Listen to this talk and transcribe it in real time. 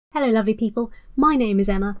Hello lovely people, my name is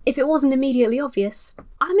Emma. If it wasn't immediately obvious,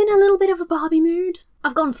 I'm in a little bit of a Barbie mood.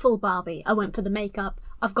 I've gone full Barbie. I went for the makeup,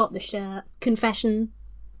 I've got the shirt. Confession,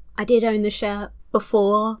 I did own the shirt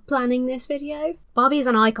before planning this video. Barbie is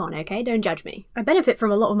an icon, okay? Don't judge me. I benefit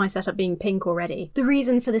from a lot of my setup being pink already. The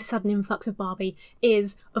reason for this sudden influx of Barbie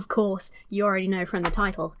is, of course, you already know from the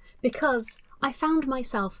title, because I found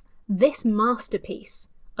myself this masterpiece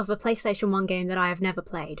of a PlayStation 1 game that I have never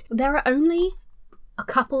played. There are only a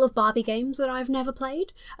couple of Barbie games that I've never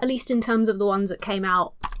played, at least in terms of the ones that came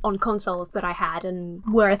out on consoles that I had and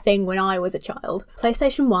were a thing when I was a child.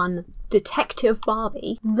 PlayStation 1, Detective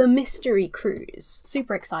Barbie, The Mystery Cruise.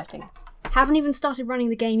 Super exciting. Haven't even started running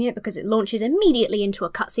the game yet because it launches immediately into a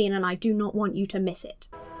cutscene and I do not want you to miss it.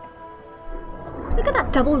 Look at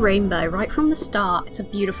that double rainbow right from the start. It's a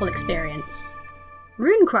beautiful experience.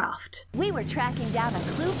 Runecraft. We were tracking down a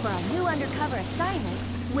clue for our new undercover assignment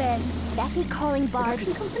when Becky calling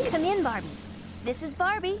Barbie. Come in, Barbie. This is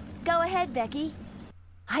Barbie. Go ahead, Becky.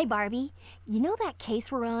 Hi, Barbie. You know that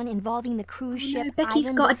case we're on involving the cruise ship? No, Becky's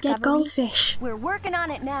Island got Discovery? a dead goldfish. We're working on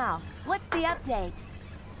it now. What's the update?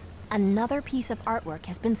 Another piece of artwork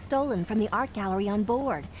has been stolen from the art gallery on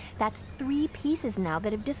board. That's 3 pieces now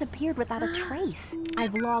that have disappeared without a trace.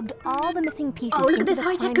 I've logged all the missing pieces look at into this the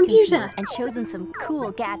high-tech crime computer. and chosen some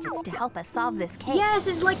cool gadgets to help us solve this case. Yes,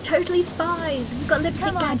 it's like totally spies. We've got lipstick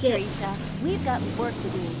Come on, gadgets. Teresa. We've got work to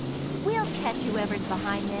do. We'll catch whoever's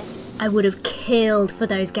behind this. I would have killed for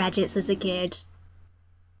those gadgets as a kid.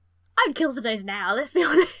 I'd kill for those now, let's be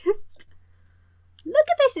honest. Look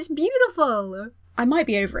at this, it's beautiful. I might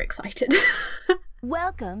be overexcited.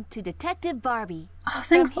 Welcome to Detective Barbie. Oh,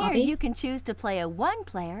 thanks, From here, Barbie. you can choose to play a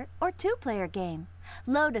 1-player or 2-player game.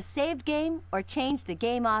 Load a saved game or change the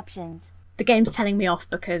game options. The game's telling me off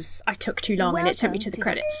because I took too long and it took me to the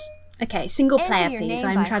credits. Okay, single player Enter your please,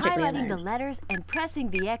 name I'm by tragically highlighting the alone. letters and pressing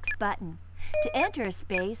the X button. To enter a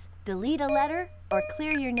space, delete a letter or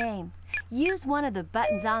clear your name. Use one of the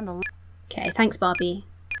buttons on the Okay, thanks Barbie.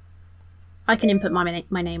 I can input my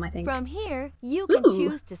name, I think. From here, you can Ooh.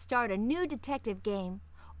 choose to start a new detective game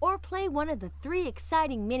or play one of the 3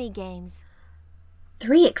 exciting mini-games.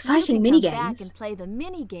 3 exciting you can mini come back games. and play the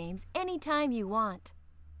mini-games anytime you want.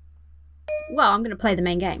 Well, I'm gonna play the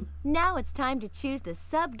main game. Now it's time to choose the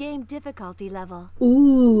sub-game difficulty level.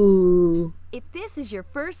 Ooh. If this is your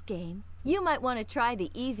first game, you might want to try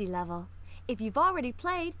the easy level. If you've already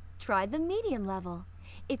played, try the medium level.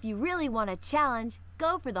 If you really want a challenge,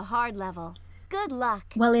 go for the hard level. Good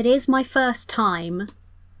luck! Well, it is my first time,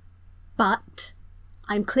 but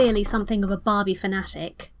I'm clearly something of a Barbie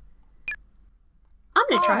fanatic. I'm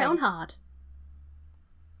gonna try it on hard.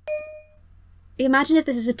 Imagine if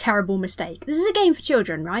this is a terrible mistake. This is a game for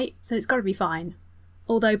children, right? So it's gotta be fine.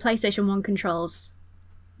 Although PlayStation 1 controls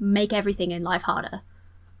make everything in life harder.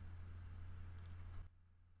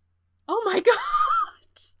 Oh my god!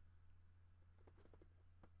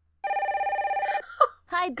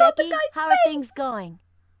 Hi, God, the Becky. guy's How are things going?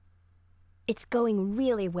 It's going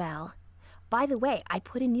really well. By the way, I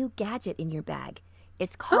put a new gadget in your bag.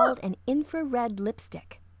 It's called an infrared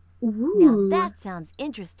lipstick. Ooh. Now that sounds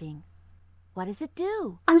interesting. What does it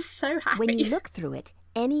do? I'm so happy. When you look through it,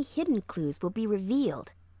 any hidden clues will be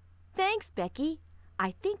revealed. Thanks, Becky.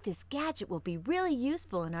 I think this gadget will be really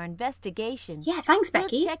useful in our investigation. Yeah, thanks,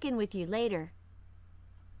 Becky. We'll check in with you later.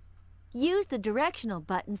 Use the directional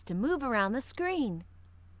buttons to move around the screen.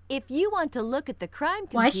 If you want to look at the crime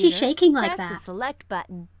computer, Why is she shaking like press that? the select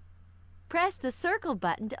button. Press the circle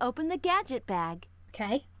button to open the gadget bag.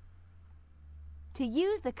 Okay. To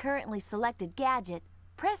use the currently selected gadget,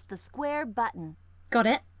 press the square button. Got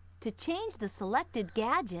it. To change the selected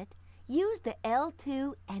gadget, use the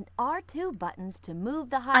L2 and R2 buttons to move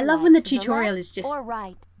the highlight I love when the to tutorial left is just or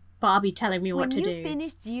right. Barbie telling me what to When do. you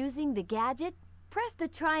finished using the gadget, press the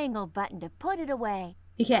triangle button to put it away.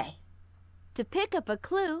 Okay. To pick up a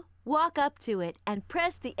clue, walk up to it and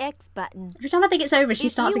press the X button. Every time I think it's over, she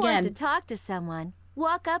starts If you again. want to talk to someone,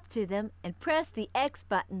 walk up to them and press the X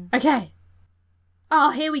button. Okay.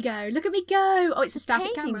 Oh, here we go. Look at me go. Oh, it's a static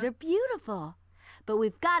Paintings camera. are beautiful, but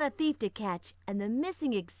we've got a thief to catch and the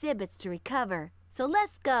missing exhibits to recover. So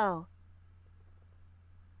let's go.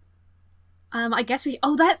 I guess we...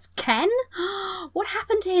 Oh, that's Ken? What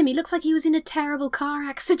happened to him? He looks like he was in a terrible car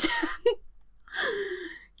accident.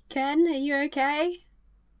 Ken, are you okay?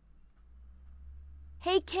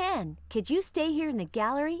 Hey Ken, could you stay here in the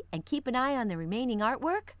gallery and keep an eye on the remaining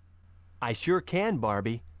artwork? I sure can,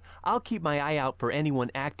 Barbie. I'll keep my eye out for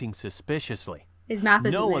anyone acting suspiciously. His mouth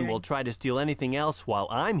isn't No one moving. will try to steal anything else while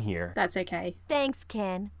I'm here. That's okay. Thanks,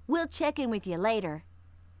 Ken. We'll check in with you later.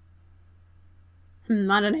 I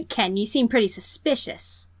don't know, Ken. You seem pretty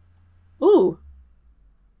suspicious. Ooh.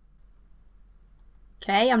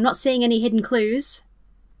 Okay, I'm not seeing any hidden clues.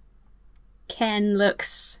 Ken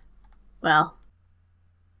looks... well...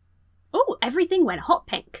 oh, everything went hot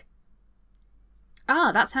pink.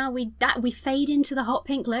 Ah, that's how we fade into the hot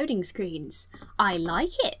pink loading screens. I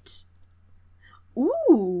like it.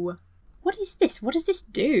 Ooh. What is this? What does this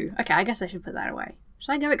do? Okay, I guess I should put that away.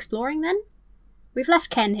 Should I go exploring then? We've left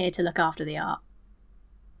Ken here to look after the art.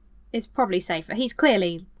 It's probably safer. He's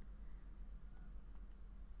clearly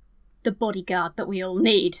the bodyguard that we all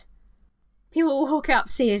need. People will walk up,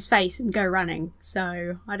 see his face, and go running.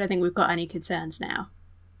 So I don't think we've got any concerns now.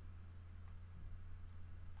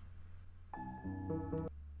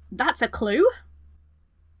 That's a clue?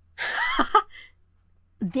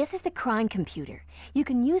 This is the crime computer. You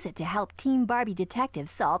can use it to help Team Barbie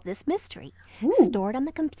detectives solve this mystery. Ooh. Stored on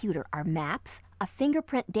the computer are maps, a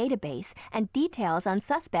fingerprint database, and details on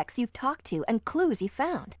suspects you've talked to and clues you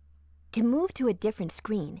found. To move to a different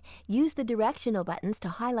screen, use the directional buttons to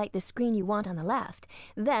highlight the screen you want on the left,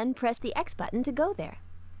 then press the X button to go there.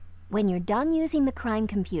 When you're done using the crime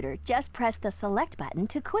computer, just press the select button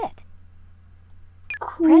to quit.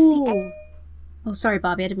 Cool. Oh, sorry,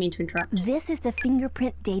 Barbie, I didn't mean to interrupt. This is the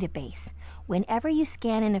fingerprint database. Whenever you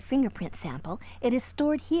scan in a fingerprint sample, it is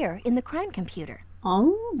stored here in the crime computer.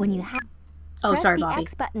 Oh. When you have Press the Barbie.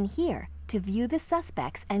 X button here to view the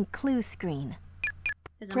suspects and clue screen.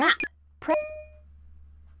 There's a map.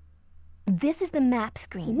 This is the map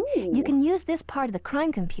screen. Ooh. You can use this part of the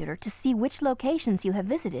crime computer to see which locations you have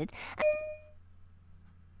visited.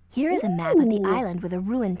 Here is a map of the island with a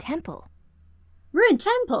ruined temple. Ruined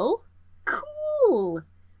temple? Cool! I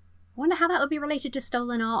wonder how that would be related to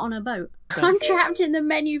stolen art on a boat. I'm trapped in the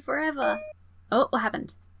menu forever. Oh, what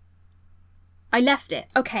happened? I left it.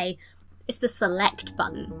 Okay, it's the select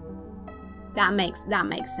button. That makes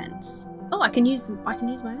sense. Oh, I can use my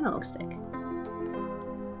analog stick.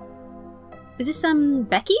 Is this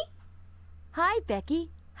Becky? Hi,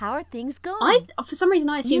 Becky. How are things going? For some reason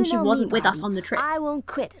I assumed she wasn't with us on the trip. I won't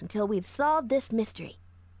quit until we've solved this mystery.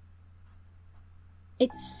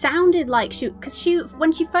 It sounded like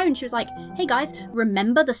when she phoned, she was like, "Hey guys,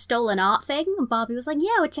 remember the stolen art thing?" And Barbie was like,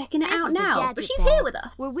 "Yeah, we're checking it out now." But she's here with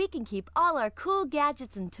us. Where we can keep all our cool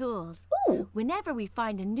gadgets and tools. Ooh. Whenever we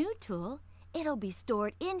find a new tool, it'll be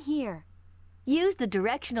stored in here. Use the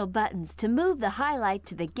directional buttons to move the highlight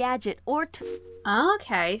to the gadget or tool.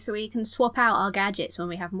 Okay, so we can swap out our gadgets when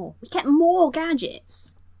we have more. We get more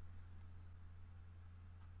gadgets.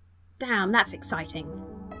 Damn, that's exciting.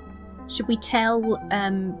 Should we tell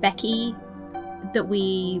Becky that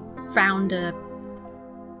we found a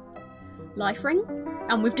life ring?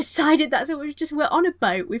 And we've decided we're on a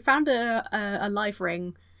boat, we found a life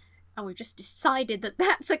ring, and we've just decided that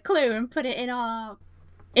that's a clue and put it in our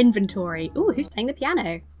inventory. Ooh, who's playing the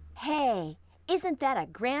piano? Hey, isn't that a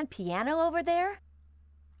grand piano over there?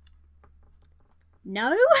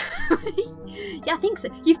 No? Yeah, I think so.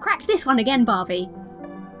 You've cracked this one again, Barbie.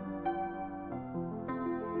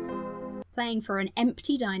 Playing for an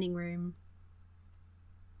empty dining room.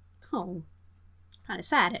 Oh, kind of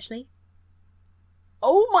sad, actually.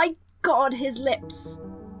 Oh my god, his lips!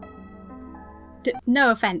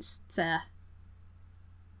 No offense, sir.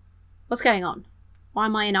 What's going on? Why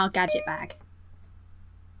am I in our gadget bag?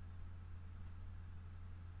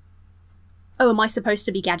 Oh, am I supposed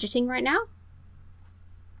to be gadgeting right now?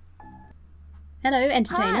 Hello,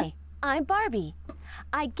 entertainer. Hi, I'm Barbie.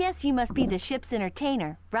 I guess you must be the ship's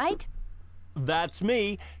entertainer, right? That's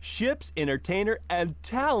me, ship's entertainer and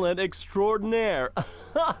talent extraordinaire.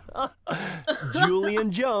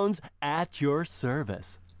 Julian Jones at your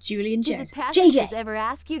service. Julian Did Jones. the passengers JJ. ever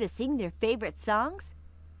ask you to sing their favorite songs?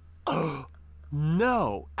 Oh,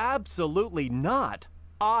 no, absolutely not.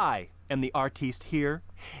 I am the artiste here.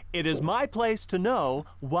 It is my place to know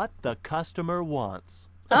what the customer wants.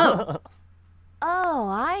 Oh. Oh,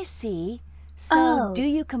 I see. So, Oh. do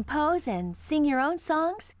you compose and sing your own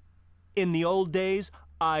songs? In the old days,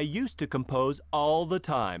 I used to compose all the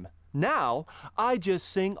time. Now, I just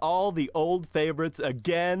sing all the old favorites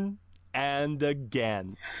again and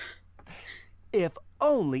again. If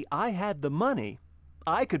only I had the money,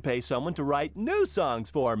 I could pay someone to write new songs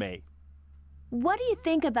for me. What do you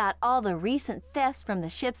think about all the recent thefts from the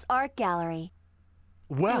ship's art gallery?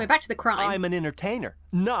 Well, Anyway, back to the crime. I'm an entertainer,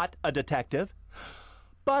 not a detective.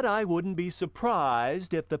 But I wouldn't be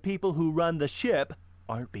surprised if the people who run the ship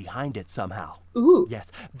aren't behind it somehow. Ooh. Yes,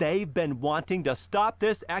 they've been wanting to stop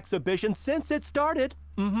this exhibition since it started.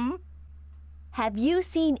 Mm-hmm. Have you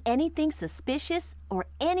seen anything suspicious or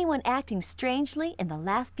anyone acting strangely in the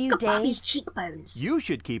last few Look at days? Barbie's cheekbones. You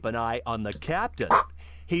should keep an eye on the captain.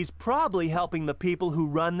 He's probably helping the people who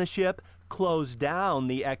run the ship close down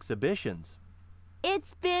the exhibitions.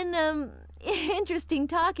 It's been, interesting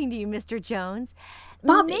talking to you, Mr. Jones.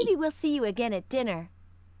 Barbie. Maybe we'll see you again at dinner.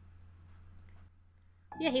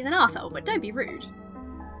 Yeah, he's an arsehole, but don't be rude.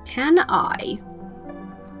 Can I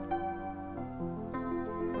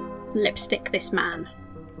lipstick this man?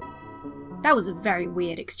 That was a very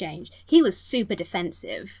weird exchange. He was super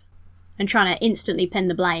defensive and trying to instantly pin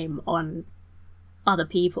the blame on other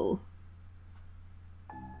people.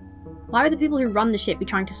 Why would the people who run the ship be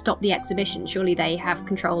trying to stop the exhibition? Surely they have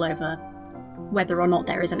control over whether or not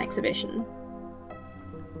there is an exhibition.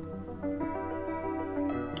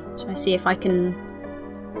 Shall I see if I can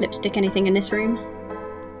lipstick anything in this room?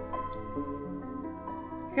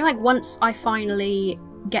 I feel like once I finally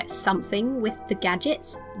get something with the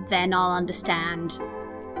gadgets, then I'll understand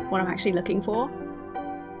what I'm actually looking for.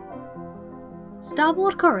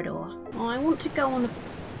 Starboard corridor. I want to go on a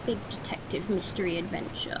big detective mystery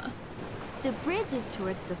adventure. The bridge is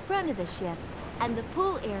towards the front of the ship, and the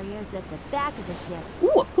pool area is at the back of the ship.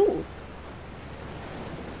 Ooh, a pool.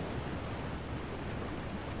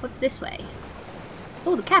 What's this way?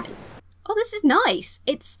 Oh, the cabin. Oh, this is nice.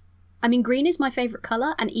 I mean, green is my favourite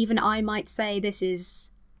colour, and even I might say this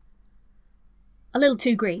is a little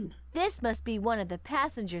too green. This must be one of the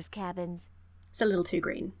passengers' cabins. It's a little too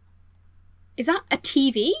green. Is that a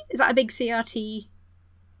TV? Is that a big CRT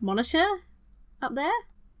monitor up there?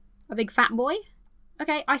 A big fat boy?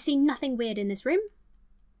 Okay, I see nothing weird in this room.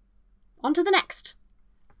 On to the next.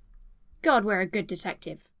 God, we're a good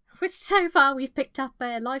detective. So far, we've picked up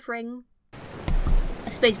a life ring. I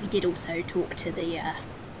suppose we did also talk to the,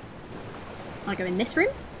 I'll go in this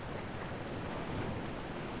room?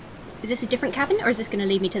 Is this a different cabin, or is this going to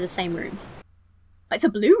lead me to the same room? It's a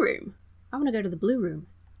blue room. I want to go to the blue room.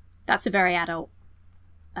 That's a very adult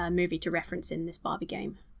movie to reference in this Barbie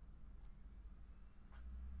game.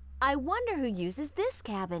 I wonder who uses this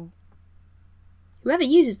cabin. Whoever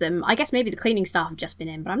uses them, I guess maybe the cleaning staff have just been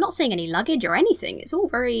in, but I'm not seeing any luggage or anything. It's all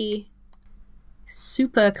very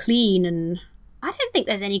super clean, and I don't think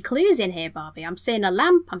there's any clues in here, Barbie. I'm seeing a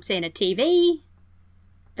lamp, I'm seeing a TV,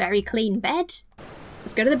 very clean bed.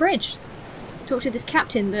 Let's go to the bridge. Talk to this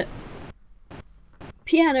captain that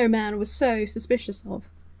Piano Man was so suspicious of.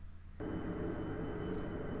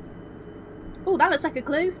 Oh, that looks like a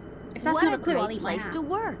clue. If that's not a clue, I'll eat my hat. To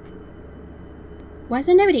work. Why is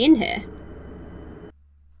there nobody in here?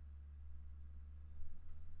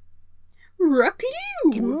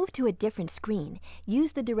 Recluse! To move to a different screen,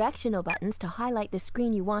 use the directional buttons to highlight the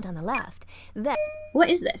screen you want on the left. Then... What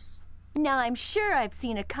is this? Now, I'm sure I've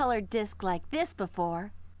seen a colored disc like this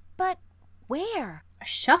before. But where? A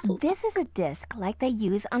shuffle. This is a disc like they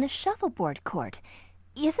use on a shuffleboard court.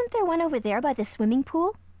 Isn't there one over there by the swimming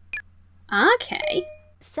pool? Okay.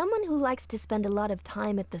 Someone who likes to spend a lot of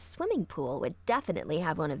time at the swimming pool would definitely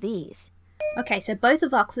have one of these. Okay, so both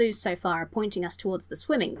of our clues so far are pointing us towards the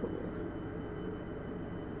swimming pool.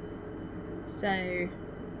 So...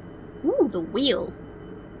 Ooh, the wheel.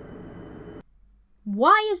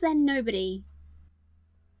 Why is there nobody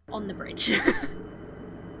on the bridge?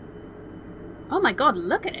 Oh my god,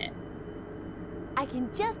 look at it. I can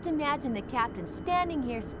just imagine the captain standing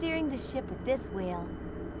here steering the ship with this wheel.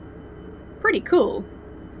 Pretty cool.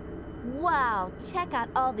 Wow, check out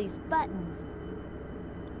all these buttons.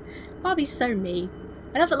 Barbie's so me.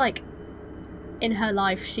 I love that, like, in her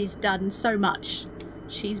life she's done so much.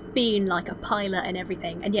 She's been, like, a pilot and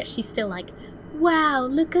everything, and yet she's still like, wow,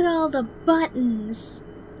 look at all the buttons.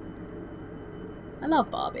 I love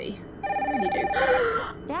Barbie. I really do.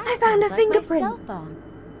 I found a fingerprint! My cell phone.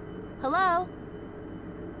 Hello?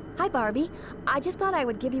 Hi, Barbie. I just thought I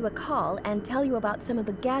would give you a call and tell you about some of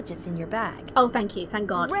the gadgets in your bag. Oh, thank you. Thank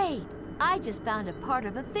God. Great! I just found a part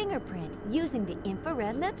of a fingerprint using the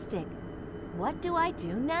infrared lipstick. What do I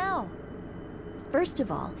do now? First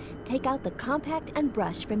of all, take out the compact and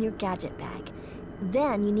brush from your gadget bag.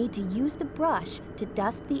 Then you need to use the brush to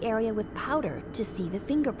dust the area with powder to see the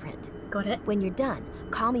fingerprint. Got it. When you're done,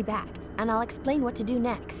 call me back, and I'll explain what to do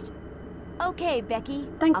next. Okay, Becky.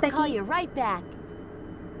 Thanks, I'll Becky. call you right back.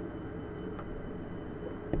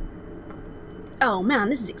 Oh man,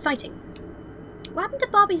 this is exciting. What happened to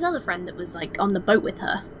Barbie's other friend that was, like, on the boat with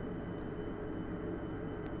her?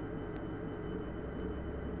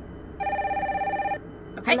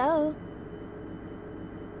 Okay. Hello?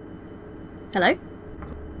 Hello?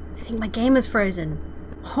 I think my game is frozen.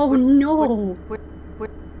 Oh no!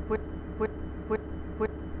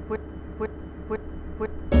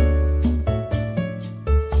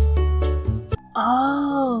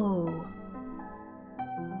 Oh!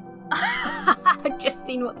 I've just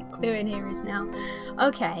seen what what the clue in here is now.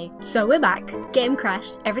 Okay, so we're back. Game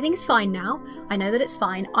crashed. Everything's fine now. I know that it's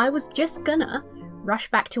fine. I was just gonna rush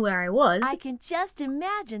back to where I was. I can just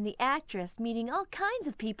imagine the actress meeting all kinds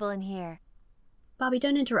of people in here. Barbie,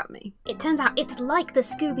 don't interrupt me. It turns out it's like the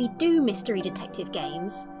Scooby-Doo mystery detective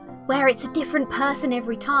games, where it's a different person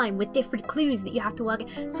every time with different clues that you have to work.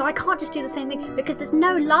 So I can't just do the same thing because there's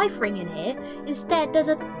no life ring in here. Instead, there's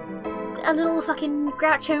a little fucking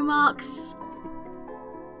Groucho Marx,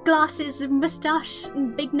 glasses, moustache,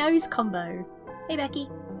 and big nose combo. Hey, Becky.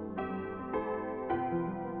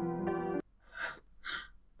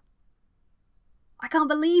 I can't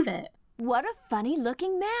believe it. What a funny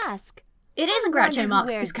looking mask. It is a Groucho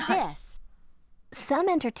Marx disguise. Some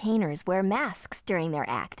entertainers wear masks during their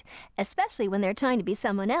act, especially when they're trying to be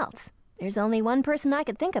someone else. There's only one person I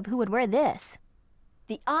could think of who would wear this.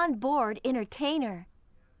 The onboard entertainer.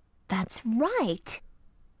 That's right.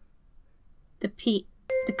 The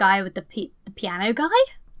guy with the piano guy?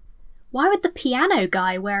 Why would the piano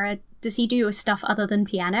guy wear a... Does he do stuff other than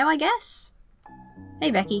piano, I guess?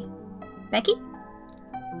 Hey, Becky. Becky?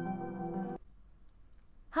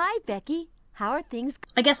 Hi, Becky. How are things?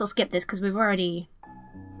 I guess I'll skip this because we've already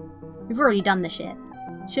done the shit.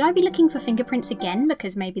 Should I be looking for fingerprints again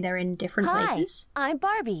because maybe they're in different places? Hi, I'm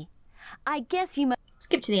Barbie. I guess you must...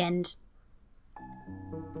 Skip to the end.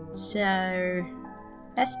 So,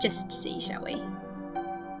 let's just see, shall we?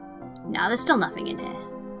 No, there's still nothing in here.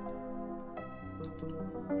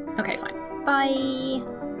 Okay, fine. Bye.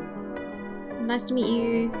 Nice to meet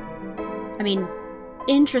you. I mean,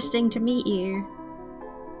 interesting to meet you.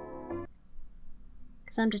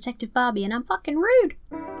 Because I'm Detective Barbie and I'm fucking rude.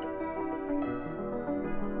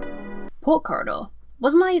 Port corridor.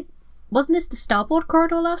 Wasn't this the starboard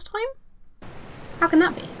corridor last time? How can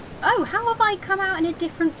that be? Oh, how have I come out in a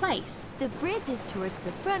different place? The bridge is towards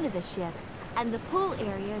the front of the ship, and the pool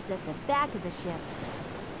area is at the back of the ship.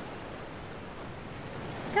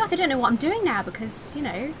 I feel like I don't know what I'm doing now because, you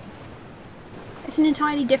know, it's an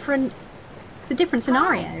entirely different... It's a different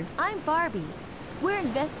scenario. Hi, I'm Barbie. We're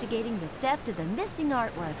investigating the theft of the missing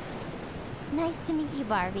artworks. Nice to meet you,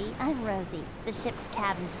 Barbie. I'm Rosie, the ship's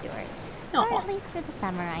cabin steward. Aw. Or at least for the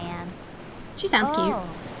summer I am. She sounds cute. Oh,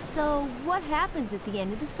 so what happens at the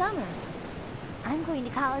end of the summer? I'm going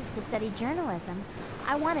to college to study journalism.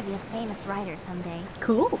 I want to be a famous writer someday.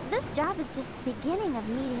 Cool. This job is just the beginning of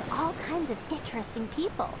meeting all kinds of interesting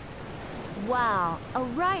people. Wow, a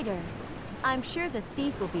writer. I'm sure the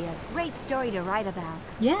thief will be a great story to write about.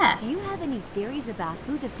 Yeah. Do you have any theories about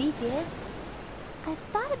who the thief is? I've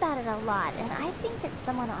thought about it a lot, and I think that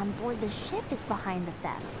someone on board the ship is behind the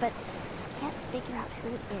thefts, but I can't figure out who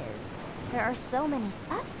it is. There are so many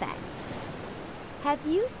suspects. Have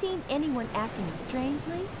you seen anyone acting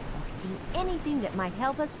strangely? Or seen anything that might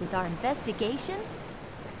help us with our investigation?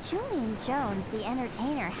 Julian Jones, the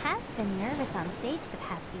entertainer, has been nervous on stage the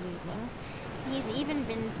past few evenings. He's even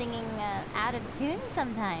been singing out of tune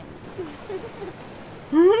sometimes.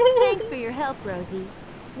 Thanks for your help, Rosie.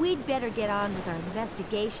 We'd better get on with our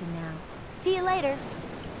investigation now. See you later.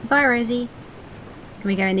 Bye, Rosie. Can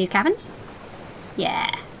we go in these cabins?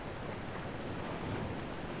 Yeah.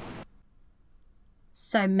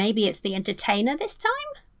 So maybe it's the entertainer this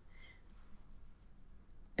time?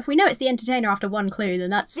 If we know it's the entertainer after one clue, then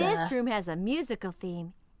that's... This room has a musical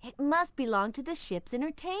theme. It must belong to the ship's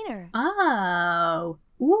entertainer. Oh.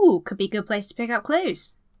 Ooh, could be a good place to pick up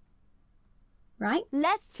clues. Right?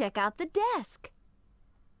 Let's check out the desk.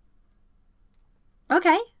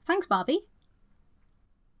 Okay, thanks, Barbie.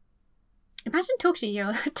 Imagine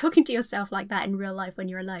talking to yourself like that in real life when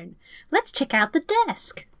you're alone. Let's check out the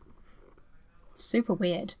desk. Super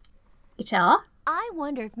weird. Guitar? I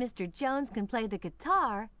wonder if Mr. Jones can play the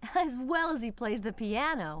guitar as well as he plays the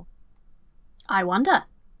piano. I wonder.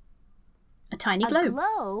 A tiny globe. A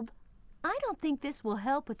globe? I don't think this will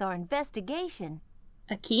help with our investigation.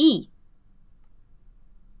 A key.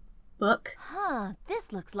 Book. Huh,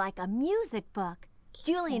 this looks like a music book.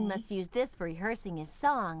 Okay. Julian must use this for rehearsing his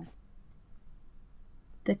songs.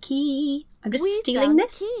 The key. I'm just We stealing found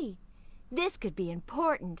this? The key. This could be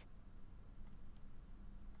important.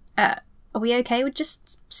 Are we okay with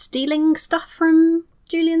just stealing stuff from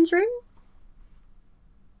Julian's room?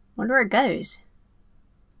 Wonder where it goes.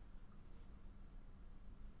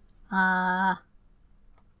 Can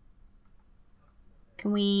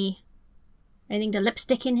we... Anything to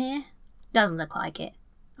lipstick in here? Doesn't look like it.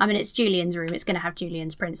 I mean, it's Julian's room. It's going to have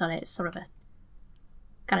Julian's prints on it. It's sort of a...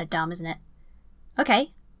 kind of dumb, isn't it?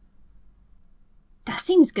 Okay. That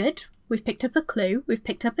seems good. We've picked up a clue. We've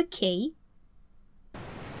picked up a key.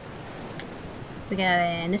 We go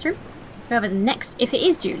in this room? Whoever's next, if it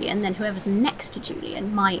is Julian, then whoever's next to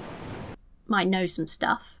Julian might know some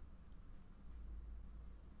stuff.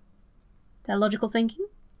 Is that logical thinking?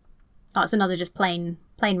 Oh, it's another just plain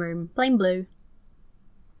room. Plain blue.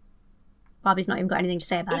 Barbie's not even got anything to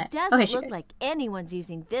say about it. It doesn't look like anyone's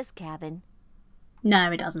using this cabin.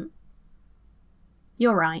 No, it doesn't.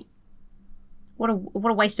 You're right. What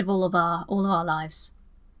a waste of all of our lives.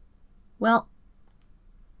 Well,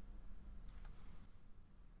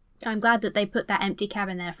 I'm glad that they put that empty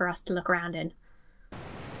cabin there for us to look around in.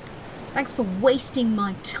 Thanks for wasting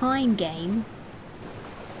my time, game.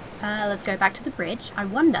 Let's go back to the bridge. I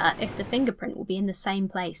wonder if the fingerprint will be in the same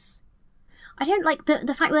place. I don't like the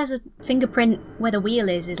fact that there's a fingerprint where the wheel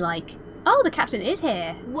is like, oh, the captain is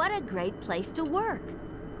here. What a great place to work.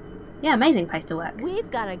 Yeah, amazing place to work.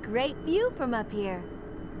 We've got a great view from up here.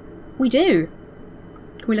 We do.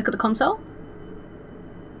 Can we look at the console?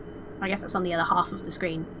 I guess that's on the other half of the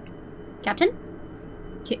screen. Captain?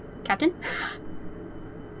 Captain?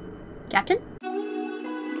 Captain?